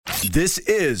This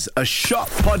is a Shock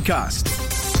podcast.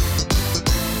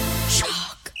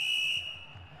 Shock.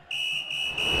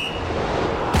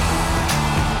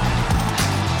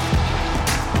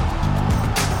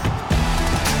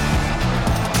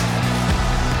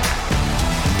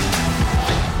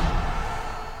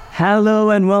 Hello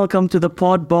and welcome to the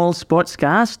Podball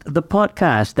Sportscast, the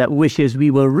podcast that wishes we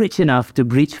were rich enough to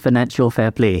breach financial fair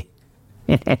play.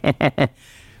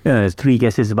 There's three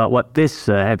guesses about what this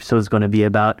episode is going to be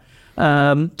about.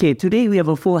 Okay, today we have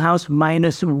a full house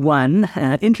minus one.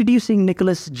 Introducing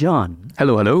Nicholas John.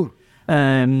 Hello, hello.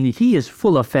 He is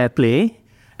full of fair play.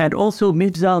 And also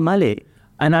Mifzal Malik.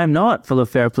 And I'm not full of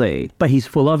fair play. But he's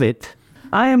full of it.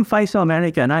 I am Faisal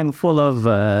America and I'm full of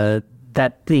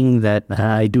that thing that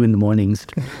I do in the mornings.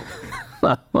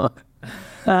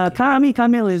 Karami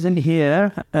Kamil isn't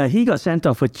here. He got sent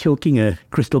off for choking a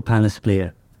Crystal Palace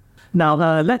player.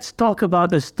 Now, let's talk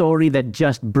about the story that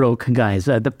just broke, guys.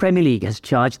 The Premier League has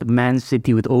charged Man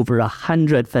City with over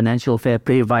 100 financial fair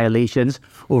play violations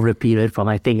over a period from,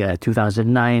 I think,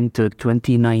 2009 to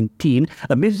 2019.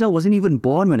 Mifzal wasn't even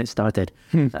born when it started.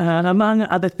 Among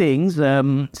other things,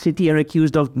 City are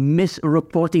accused of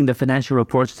misreporting the financial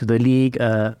reports to the league,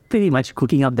 pretty much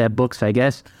cooking up their books, I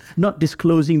guess, not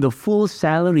disclosing the full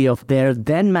salary of their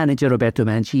then-manager, Roberto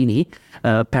Mancini.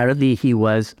 Apparently, he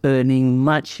was earning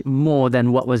much more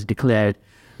than what was declared.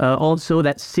 Also,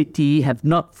 that City have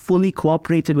not fully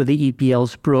cooperated with the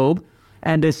EPL's probe,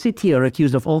 and the City are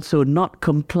accused of also not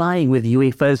complying with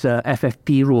UEFA's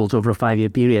FFP rules over a 5-year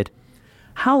period.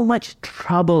 How much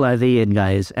trouble are they in,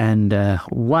 guys, and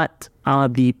what are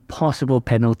the possible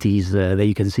penalties that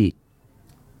you can see?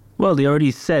 Well, they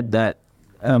already said that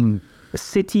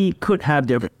City could have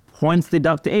their points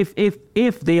deducted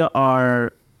if they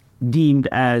are deemed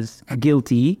as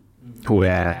guilty.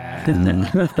 Well,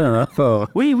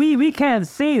 we can't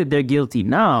say that they're guilty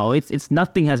now. It's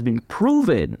nothing has been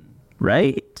proven,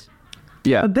 right?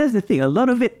 Yeah. But that's the thing. A lot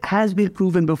of it has been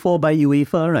proven before by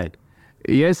UEFA, right?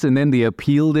 Yes, and then they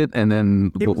appealed it, and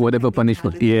then whatever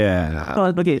punishment. Yeah.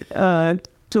 Okay.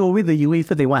 So with the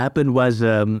UEFA thing, what happened was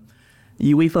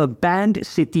UEFA banned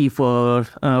City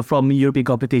from European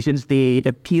competitions. They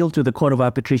appealed to the Court of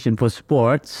Arbitration for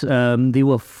Sports. They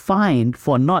were fined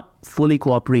for not fully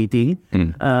cooperating,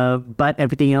 but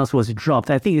everything else was dropped.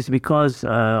 I think it's because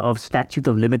of statute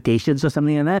of limitations or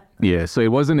something like that. Yeah, so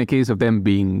it wasn't a case of them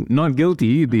being not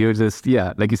guilty. They were just,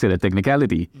 like you said, a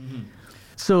technicality.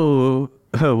 So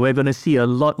we're going to see a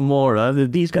lot more.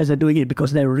 These guys are doing it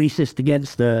because they're racist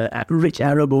against the rich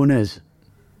Arab owners.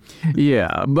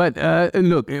 Yeah, but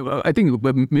look, I think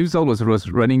Mifzal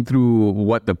was running through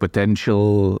what the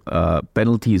potential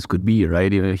penalties could be,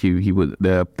 right? He would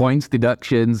the points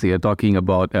deductions. They are talking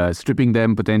about stripping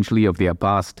them potentially of their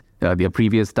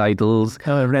previous titles.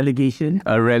 Relegation.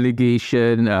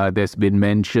 There's been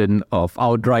mention of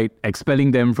outright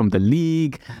expelling them from the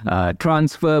league,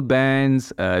 transfer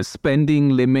bans, spending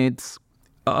limits.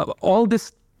 All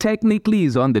this technically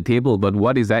is on the table, but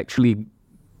what is actually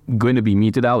going to be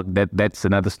meted out, that's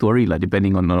another story,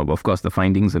 depending on, of course, the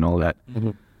findings and all that.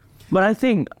 Mm-hmm. But I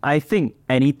think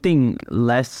anything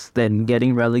less than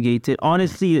getting relegated,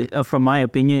 honestly, from my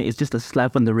opinion, is just a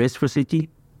slap on the wrist for City.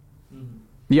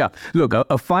 Yeah, look,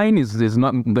 a fine is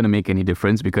not going to make any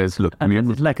difference because, look, I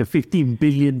mean, it's like a 15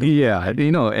 billion. Yeah,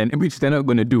 and which they're not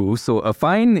going to do. So a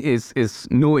fine is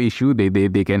no issue.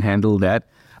 They can handle that.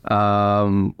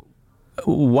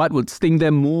 What would sting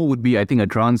them more would be, I think, a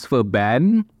transfer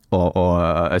ban or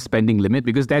a spending limit,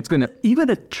 because that's going to... Even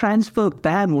a transfer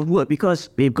ban would work because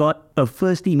they've got a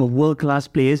first team of world-class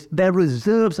players. Their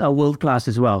reserves are world-class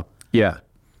as well. Yeah.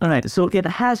 All right, so it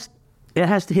has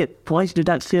to hit points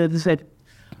deduction. They said,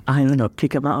 I don't know,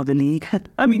 kick them out of the league.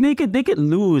 I mean, they could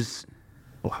lose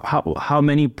how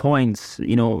many points,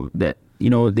 they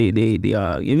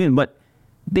are given, but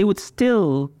they would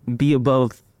still be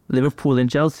above Liverpool and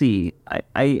Chelsea.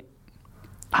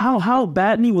 How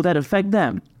badly will that affect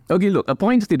them? Okay, look, a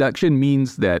points deduction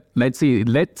means that, let's say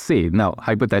now,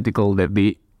 hypothetical, that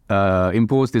they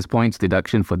impose this points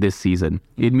deduction for this season.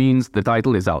 It means the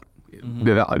title is out.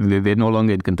 Mm-hmm. They're no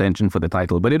longer in contention for the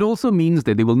title. But it also means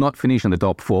that they will not finish in the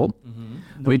top four,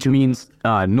 which means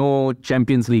no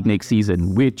Champions League next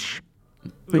season, which...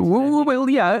 Well,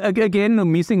 yeah, again,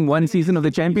 missing one season of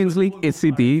the Champions League is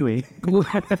City. It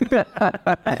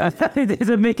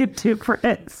doesn't make a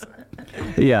difference.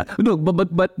 Yeah, look,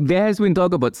 but there has been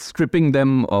talk about stripping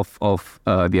them of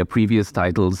their previous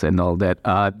titles and all that.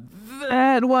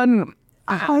 That one,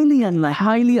 highly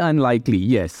unlikely,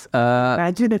 yes.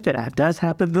 Imagine if that does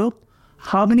happen, though.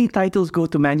 How many titles go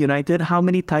to Man United? How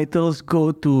many titles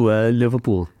go to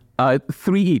Liverpool?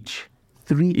 3 each.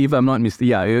 3. If I'm not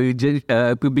mistaken,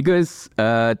 because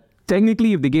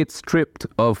technically if they get stripped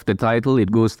of the title,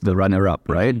 it goes to the runner-up,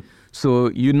 right? So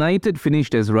United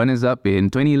finished as runners-up in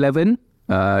 2011,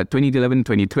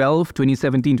 2012,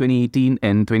 2017, 2018,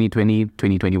 and 2020,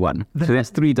 2021. So that's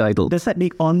 3 titles. Does that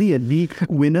make only a league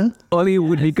winner? Oli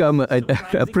would become a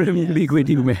Premier League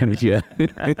winning manager.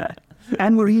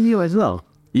 And Mourinho as well.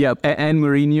 Yeah, and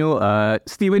Mourinho.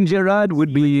 Steven Gerrard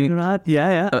would be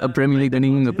a Premier League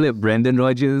winning player. Brendan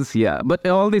Rodgers, But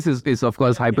all this is of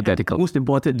course hypothetical. Most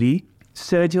importantly,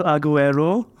 Sergio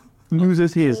Aguero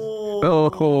loses his.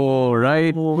 Oh,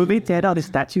 right. Will they tear down his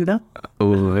statue now?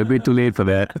 Oh, a bit too late for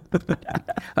that.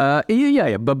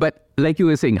 But like you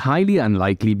were saying, highly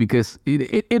unlikely because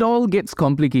it all gets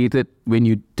complicated when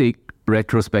you take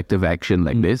retrospective action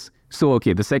like this. So,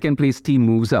 okay, the second place team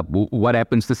moves up. What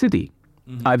happens to City?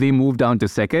 Are they moved down to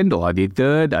second or are they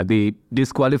third? Are they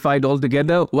disqualified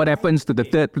altogether? What happens to the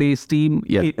third place team?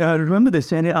 Remember the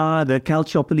Serie A, the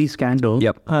Calciopoli scandal?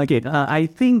 Yep. Okay, I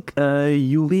think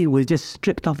Juve was just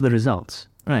stripped off the results.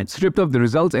 Right, stripped off the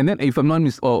results. And then if I'm not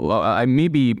I may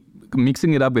be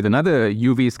mixing it up with another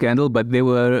Juve scandal, but they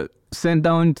were sent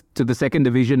down to the second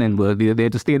division and they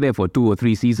had to stay there for 2 or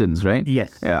 3 seasons, right?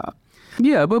 Yes.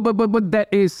 Yeah, but that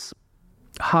is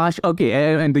harsh. Okay,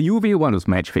 and the Juve one was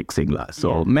match fixing.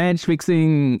 So match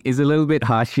fixing is a little bit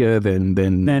harsher than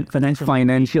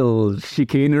financial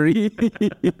chicanery.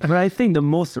 But I think the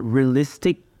most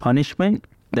realistic punishment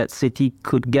that City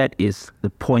could get is the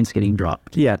points getting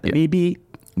dropped.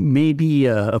 Maybe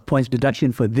a points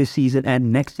deduction for this season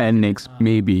and next.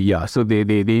 Maybe. So they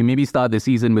maybe start the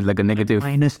season with like a negative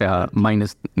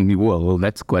minus. Well,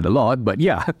 that's quite a lot, but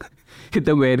hit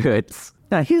them where it hurts.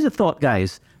 Now, here's a thought,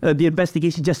 guys. The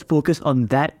investigation just focused on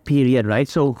that period, right?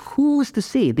 So who's to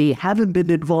say they haven't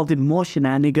been involved in more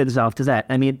shenanigans after that?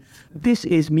 I mean, this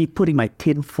is me putting my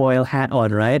tinfoil hat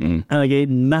on, right? Okay,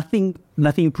 nothing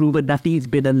proven, nothing's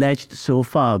been alleged so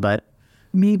far, but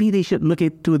maybe they should look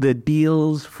into the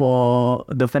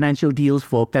financial deals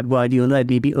for Pep Guardiola and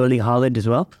maybe Erling Haaland as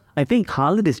well. I think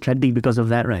Haaland is trending because of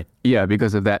that, right? Yeah,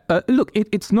 because of that. Look,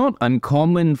 it's not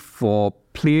uncommon for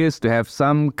players to have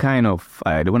some kind of,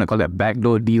 I don't want to call it a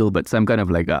backdoor deal, but some kind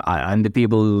of like a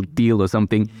under-table deal or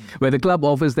something, where the club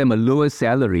offers them a lower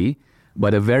salary,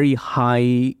 but a very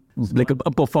high, like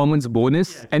a performance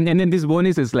bonus. And then this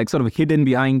bonus is like sort of hidden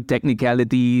behind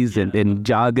technicalities and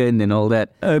jargon and all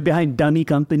that. Behind dummy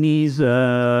companies,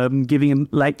 giving him,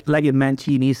 like in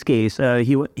Mancini's case,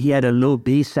 he had a low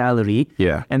base salary.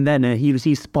 Yeah. And then he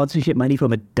received sponsorship money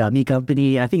from a dummy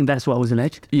company. I think that's what was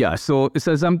alleged. Yeah, so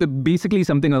basically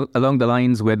something along the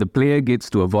lines where the player gets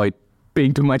to avoid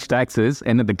paying too much taxes,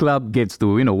 and then the club gets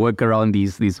to work around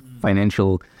these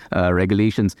financial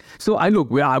regulations. So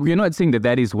we're not saying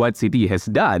that is what City has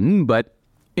done, but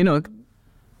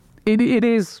it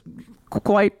is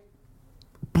quite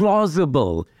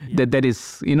plausible that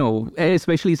is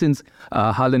especially since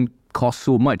Haaland costs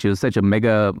so much. It's such a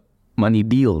mega money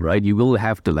deal, right? You will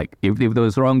have to if there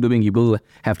was wrongdoing, you will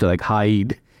have to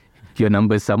hide your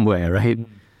numbers somewhere, right?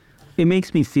 It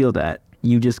makes me feel that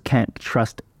you just can't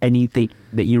trust anything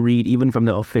that you read, even from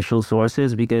the official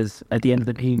sources, because at the end of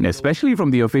the day, especially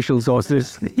from the official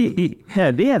sources, they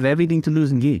have everything to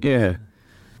lose and gain. Yeah.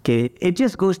 Okay, it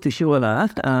just goes to show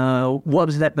what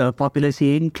was that popular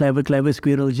saying? Clever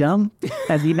squirrel jump,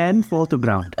 at the end fall to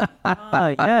ground.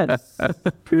 Yes,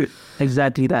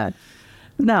 exactly that.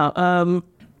 Now,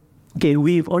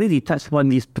 we've already touched upon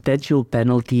these potential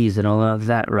penalties and all of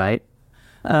that, right?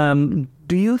 Do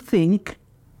you think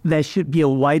there should be a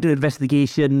wider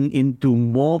investigation into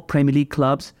more Premier League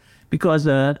clubs? Because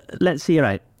let's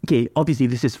say, obviously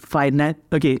this is finance.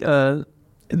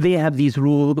 They have these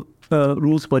rules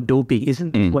for doping.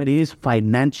 Isn't what it is?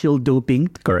 Financial doping.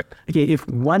 Correct. Okay, if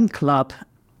one club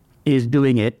is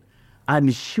doing it, I'm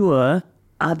sure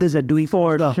others are doing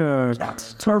for sure.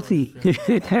 That's Chelsea.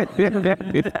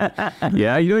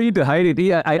 Yeah, you don't need to hide it.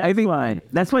 Yeah, I think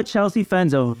that's why Chelsea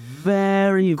fans are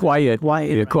very quiet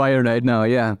right now.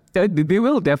 Yeah, they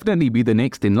will definitely be the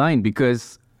next in line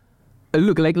because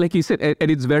look, like you said,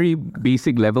 at its very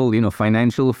basic level,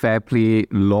 financial fair play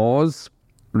laws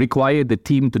require the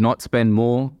team to not spend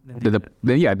more than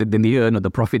they earn or the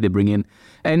profit they bring in.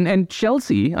 And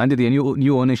Chelsea, under the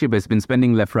new ownership, has been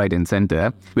spending left, right, and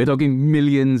centre. We're talking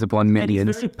millions upon millions. And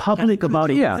he's very public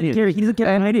about it. Yeah, he doesn't get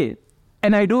behind.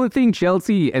 And I don't think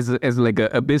Chelsea as like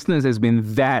a business has been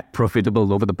that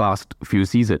profitable over the past few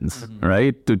seasons,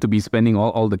 right? To be spending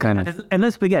all the kind of... And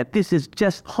let's forget, this is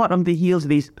just hot on the heels.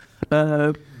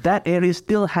 That area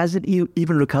still hasn't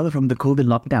even recovered from the COVID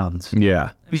lockdowns.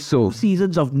 Yeah. So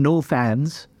seasons of no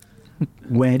fans.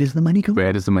 Where does the money come from?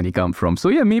 Where does the money come from? So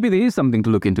yeah, maybe there is something to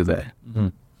look into there.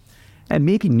 And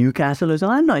maybe Newcastle as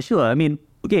well. I'm not sure. I mean,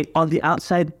 okay, on the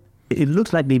outside, it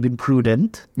looks like they've been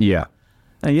prudent. Yeah.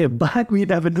 But we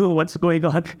never know what's going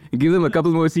on. Give them a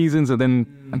couple more seasons and then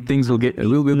things will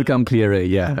become clearer,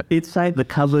 yeah. Inside the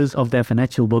covers of their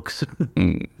financial books.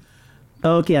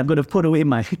 Okay, I'm going to put away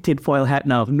my tinfoil hat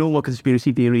now. No more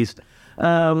conspiracy theories.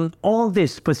 All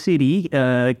this for City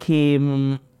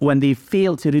came when they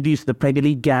failed to reduce the Premier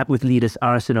League gap with leaders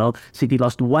Arsenal. City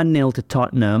lost 1-0 to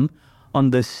Tottenham on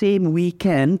the same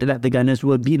weekend that the Gunners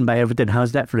were beaten by Everton.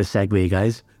 How's that for a segue,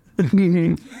 guys?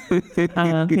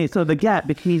 Okay, so the gap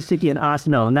between City and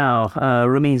Arsenal now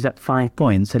remains at 5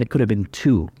 points, and it could have been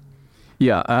 2.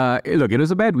 Yeah, look, it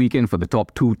was a bad weekend for the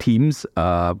top two teams.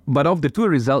 But of the two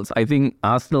results, I think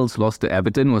Arsenal's loss to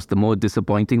Everton was the more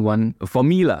disappointing one for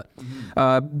Mila.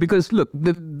 Because, look,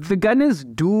 the Gunners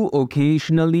do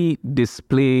occasionally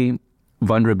display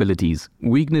vulnerabilities,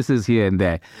 weaknesses here and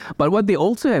there. But what they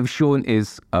also have shown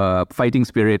is fighting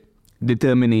spirit,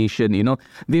 determination. You know,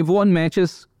 they've won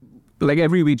matches like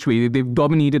every which way. They've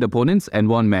dominated opponents and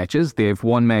won matches. They've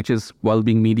won matches while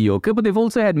being mediocre, but they've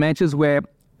also had matches where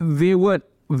they weren't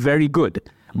very good,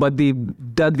 but they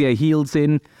dug their heels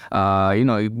in, and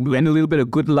a little bit of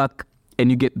good luck,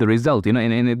 and you get the result,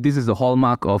 and this is the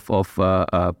hallmark of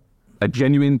a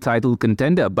genuine title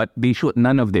contender, but they showed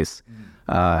none of this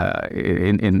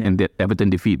in the Everton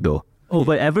defeat, though. Oh,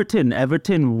 but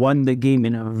Everton won the game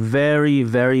in a very,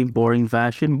 very boring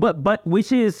fashion, but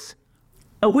which is...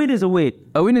 A win is a win.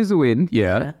 A win is a win,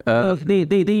 yeah.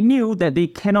 They knew that they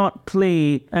cannot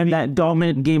play that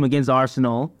dominant game against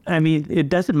Arsenal. I mean, it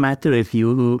doesn't matter if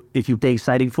you play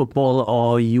exciting football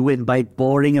or you win by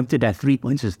boring them to death. 3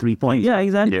 points is 3 points. Yeah,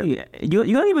 exactly. Yeah.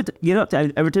 You don't even get up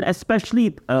to Everton,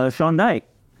 especially Sean Dyche.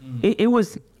 It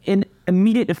was an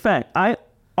immediate effect. I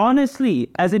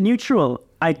honestly, as a neutral,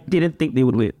 I didn't think they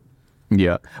would win.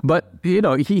 Yeah, but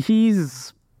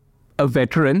he's a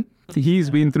veteran. He's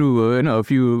been through a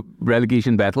few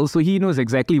relegation battles, so he knows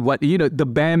exactly what the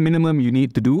bare minimum you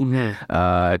need to do.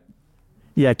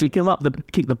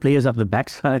 Kick the players up the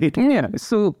backside. Yeah,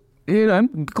 so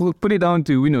put it down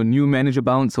to new manager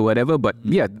bounce or whatever. But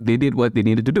yeah, they did what they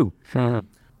needed to do.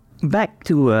 Back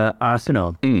to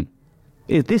Arsenal.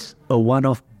 Is this a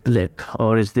one-off blip,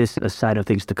 or is this a sign of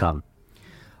things to come?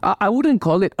 I wouldn't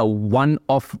call it a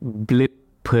one-off blip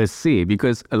per se,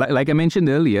 because like I mentioned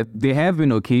earlier, there have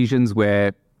been occasions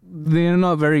where they're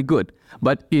not very good,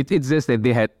 but it's just that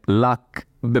they had luck,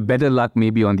 better luck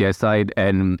maybe on their side,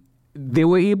 and they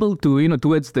were able to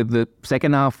towards the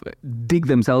second half dig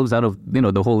themselves out of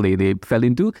the hole they fell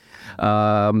into,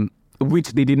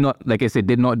 which they did not, like I said,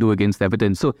 did not do against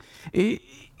Everton. So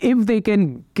if they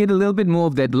can get a little bit more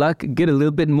of that luck, get a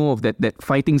little bit more of that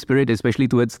fighting spirit, especially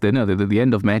towards the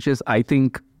end of matches, I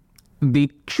think they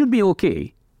should be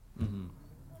okay.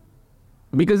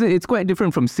 Because it's quite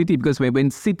different from City, because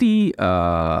when City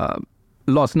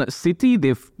lost,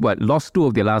 they've lost 2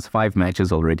 of their last 5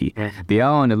 matches already. They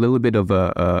are on a little bit of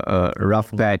a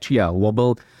rough patch,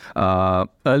 wobble.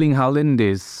 Erling Haaland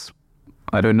is,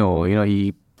 I don't know,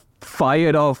 he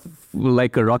fired off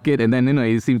like a rocket, and then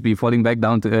he seems to be falling back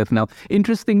down to earth now.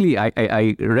 Interestingly,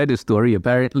 I read a story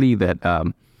apparently that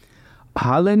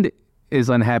Haaland is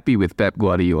unhappy with Pep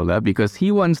Guardiola because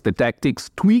he wants the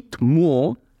tactics tweaked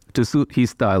more to suit his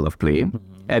style of play.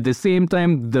 At the same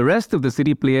time, the rest of the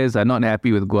City players are not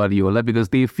happy with Guardiola because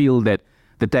they feel that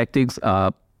the tactics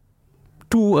are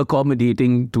too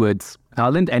accommodating towards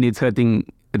Haaland and it's hurting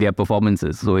their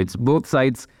performances. So it's both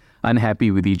sides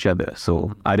unhappy with each other.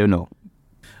 So I don't know.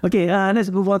 Okay,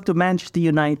 let's move on to Manchester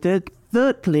United.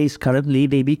 3rd place currently.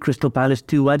 They beat Crystal Palace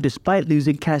 2-1 despite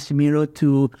losing Casemiro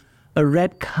to a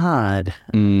red card.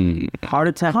 Heart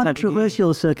attack.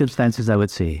 Controversial circumstances, I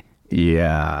would say.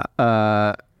 Yeah.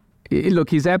 Look,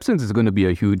 his absence is going to be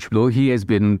a huge blow. He has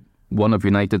been one of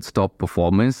United's top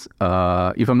performers.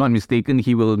 If I'm not mistaken,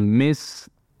 he will miss...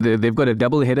 They've got a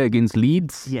double header against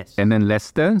Leeds and then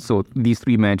Leicester. So these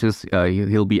 3 matches,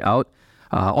 he'll be out.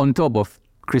 On top of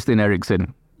Christian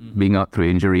Eriksen being out through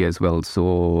injury as well.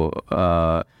 So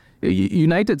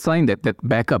United signed that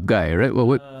backup guy, right?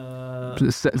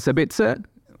 Sabitzer?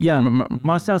 Yeah,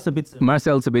 Marcel Sabitzer.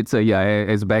 Marcel Sabitzer,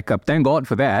 as backup. Thank God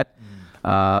for that.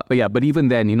 But even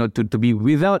then, to be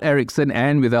without Eriksen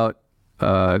and without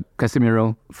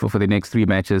Casemiro for the next 3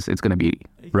 matches, it's going to be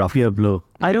rough. Fear blow.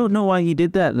 I don't know why he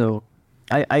did that, though.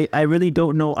 I really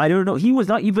don't know. I don't know. He was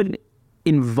not even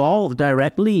involved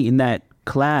directly in that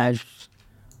clash.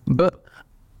 But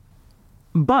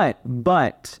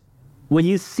when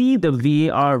you see the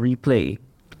VAR replay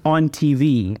on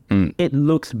TV, it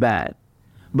looks bad.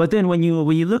 But then when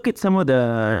you look at some of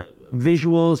the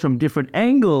visuals from different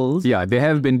angles, Yeah, there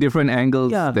have been different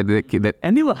angles Yeah. that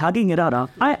and they were hugging it out.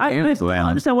 I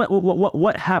understand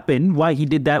what happened, why he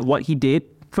did that, what he did.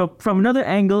 From another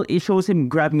angle, it shows him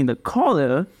grabbing the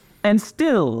collar, and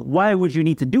still, why would you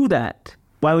need to do that?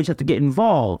 Why would you have to get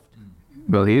involved?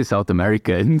 well, he is South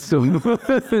American, so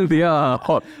they are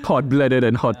hot-blooded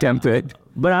and hot-tempered.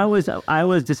 But I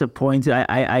was disappointed.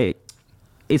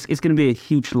 It's going to be a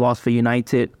huge loss for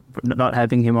United for not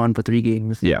having him on for 3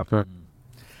 games. Yeah.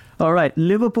 All right,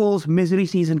 Liverpool's misery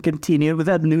season continued with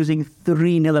them losing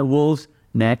 3-0 at Wolves.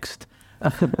 Next.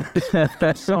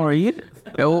 Sorry.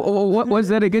 What was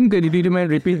that again? Could you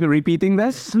mind repeating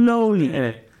that?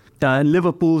 Slowly.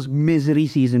 Liverpool's misery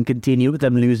season continued with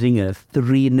them losing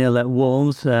 3-0 at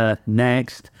Wolves.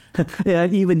 Next. Yeah,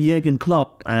 even Jurgen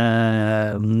Klopp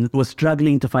was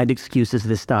struggling to find excuses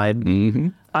this time.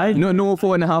 Mm-hmm. No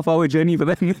 4.5-hour journey for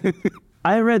them.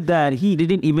 I read that he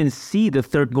didn't even see the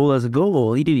third goal as a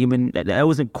goal. He didn't even, that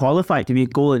wasn't qualified to be a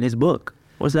goal in his book.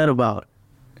 What's that about?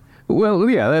 Well,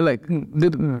 yeah, like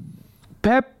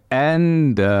Pep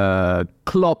and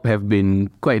Klopp have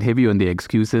been quite heavy on the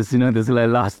excuses, this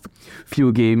last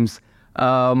few games.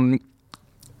 But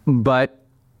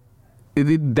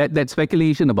that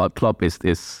speculation about Klopp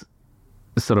is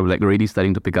sort of like already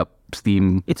starting to pick up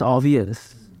steam. It's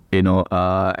obvious.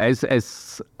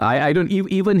 As I don't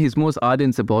even his most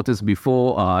ardent supporters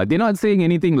before, they're not saying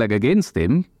anything like against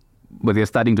him, but they're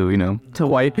starting to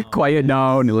quiet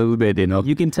down a little bit.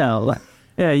 You can tell.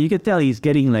 Yeah, you can tell he's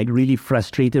getting like really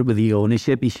frustrated with the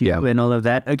ownership issue and all of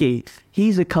that. Okay,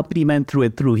 he's a company man through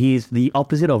and through. He's the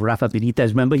opposite of Rafa Benitez.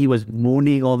 Remember, he was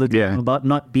moaning all the time about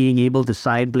not being able to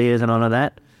sign players and all of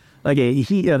that. Okay,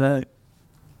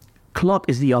 Klopp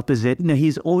is the opposite.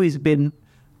 He's always been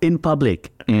in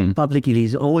public. Publicly,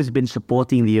 he's always been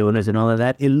supporting the owners and all of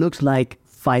that. It looks like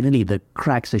finally the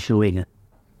cracks are showing.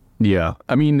 Yeah,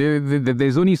 I mean,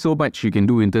 there's only so much you can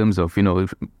do in terms of,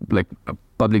 like a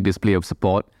public display of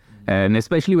support. And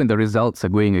especially when the results are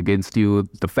going against you,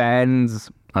 the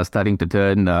fans are starting to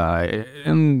turn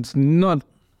and not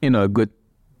in a good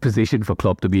position for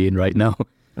Klopp to be in right now.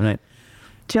 Right.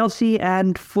 Chelsea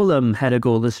and Fulham had a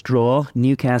goalless draw.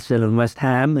 Newcastle and West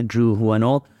Ham drew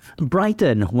 1-1.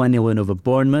 Brighton 1-0 win over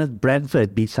Bournemouth.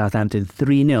 Brentford beat Southampton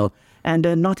 3-0. And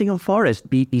Nottingham Forest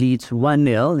beat Leeds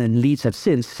 1-0, and Leeds have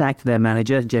since sacked their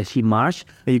manager, Jesse Marsch.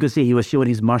 You could say he was showing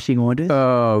his marching orders.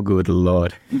 Oh, good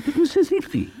Lord.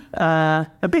 A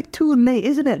bit too late,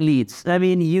 isn't it, Leeds? I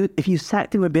mean, if you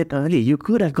sacked him a bit early, you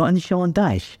could have gotten Sean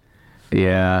Dyche.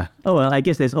 Yeah. Oh, well, I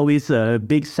guess there's always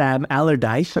Big Sam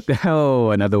Allardyce.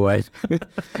 Oh, another one.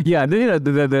 Yeah,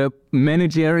 the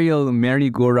managerial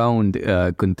merry-go-round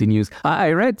continues.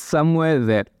 I read somewhere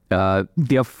that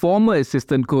their former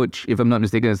assistant coach, if I'm not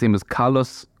mistaken, his name is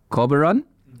Carlos Corberan,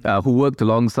 who worked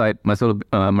alongside Marcelo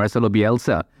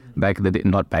Bielsa back in the day.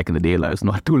 Not back in the day, it's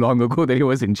not too long ago that he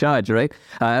was in charge, right?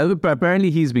 Apparently,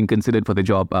 he's been considered for the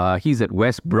job. He's at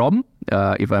West Brom,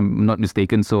 if I'm not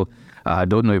mistaken, so I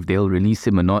don't know if they'll release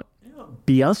him or not.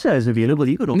 Bielsa is available.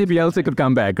 Bielsa could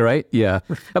come back, right? Yeah.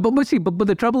 But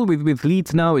the trouble with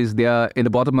Leeds now is they're in the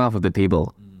bottom half of the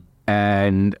table.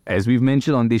 And as we've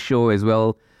mentioned on this show as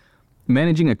well,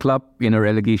 managing a club in a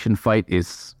relegation fight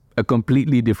is a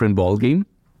completely different ballgame.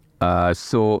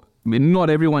 So not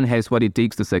everyone has what it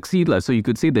takes to succeed. So you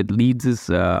could say that Leeds'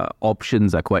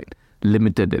 options are quite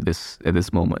limited at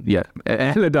this moment. Yeah,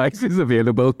 Allardyce is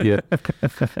available. Yeah.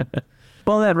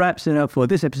 Well, that wraps it up for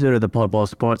this episode of the Podball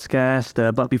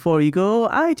Sportscast. But before you go,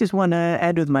 I just want to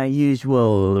add with my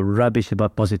usual rubbish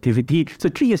about positivity. So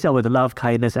treat yourself with love,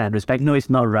 kindness, and respect. No, it's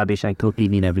not rubbish. I totally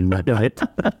mean every word of it.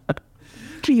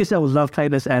 Treat yourself with love,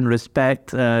 kindness, and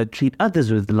respect. Treat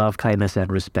others with love, kindness,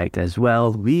 and respect as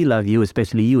well. We love you,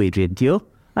 especially you, Adrian Teo.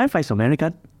 I'm Faisal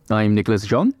American. I'm Nicholas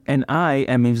John. And I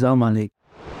am Ifzal Malik.